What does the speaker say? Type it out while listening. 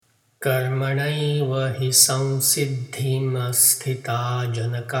कर्मणैव हि संसिद्धिमस्थिता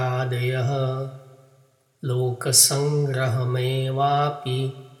जनकादयः लोकसङ्ग्रहमेवापि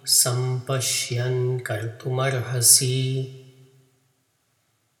सम्पश्यन् कर्तुमर्हसि.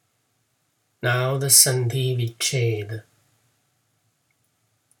 Now the Sandhi Vichhed.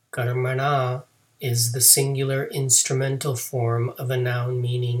 Karmana is the singular instrumental form of a noun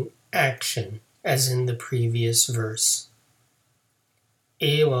meaning action, as in the previous verse.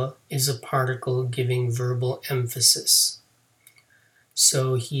 Eva is a particle giving verbal emphasis.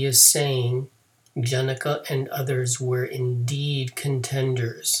 So he is saying Janaka and others were indeed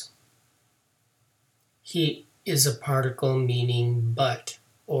contenders. He is a particle meaning but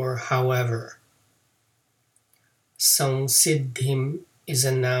or however. Samsiddhim is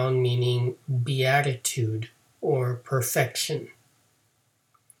a noun meaning beatitude or perfection.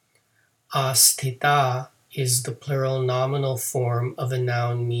 Asthita is the plural nominal form of a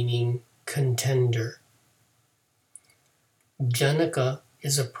noun meaning contender. Janaka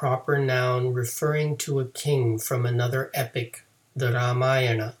is a proper noun referring to a king from another epic, the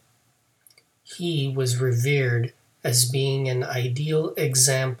Ramayana. He was revered as being an ideal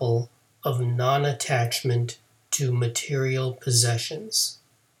example of non-attachment to material possessions.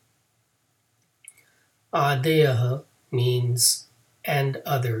 Adayah means and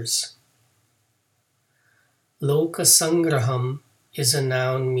others. Lokasangraham is a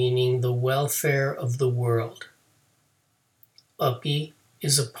noun meaning the welfare of the world. Api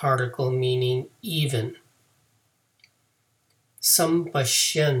is a particle meaning even.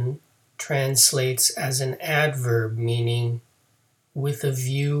 Sampashyan translates as an adverb meaning with a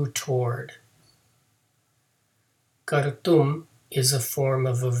view toward. Kartum is a form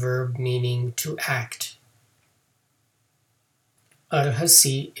of a verb meaning to act.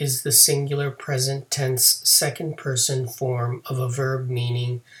 Arhasi is the singular present tense second person form of a verb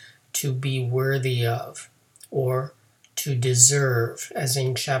meaning to be worthy of or to deserve, as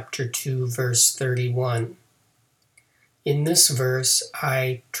in chapter 2, verse 31. In this verse,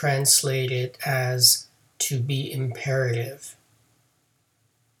 I translate it as to be imperative.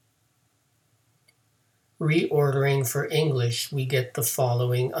 Reordering for English, we get the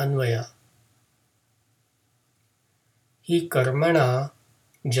following Anvaya. Hi karmana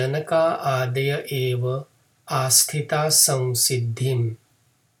janaka adaya eva asthita samsiddhim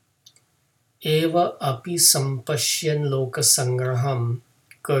eva api sampashyan lokasangraham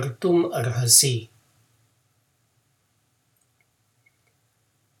kartum arhasi.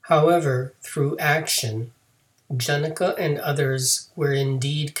 However, through action, Janaka and others were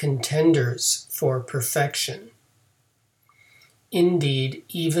indeed contenders for perfection. Indeed,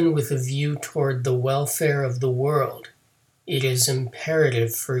 even with a view toward the welfare of the world, it is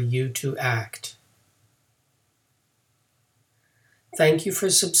imperative for you to act. Thank you for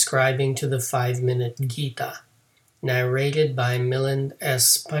subscribing to the 5-Minute Gita, narrated by Milind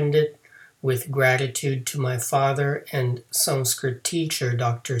S. Pandit, with gratitude to my father and Sanskrit teacher,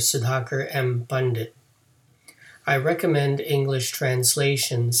 Dr. Sudhakar M. Pandit. I recommend English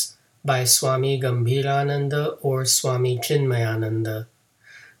translations by Swami Gambhirananda or Swami Chinmayananda.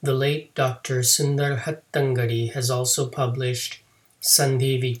 The late Dr. Sundar Hattangadi has also published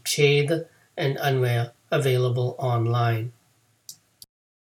Sandhi Vichhed and Anvaya available online.